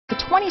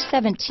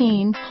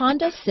2017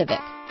 Honda Civic.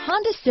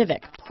 Honda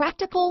Civic,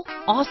 practical,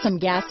 awesome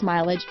gas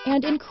mileage,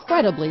 and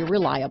incredibly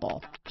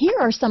reliable. Here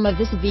are some of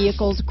this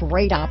vehicle's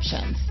great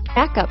options: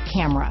 backup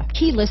camera,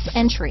 keyless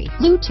entry,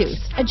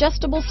 Bluetooth,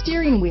 adjustable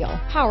steering wheel,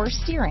 power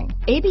steering,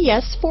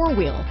 ABS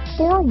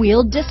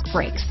four-wheel disc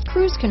brakes,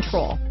 cruise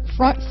control,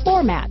 front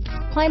floor mats,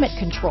 climate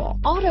control,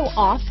 auto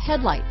off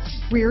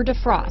headlights, rear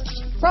defrost,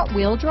 front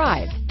wheel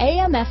drive,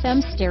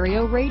 AM/FM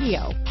stereo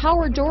radio,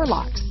 power door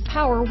locks,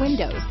 power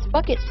windows,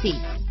 bucket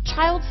seats,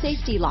 child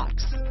safety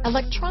locks,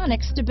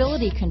 electronic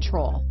stability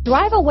control.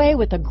 Drive away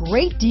with a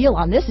great deal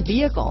on this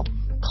vehicle.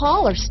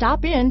 Call or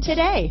stop in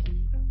today.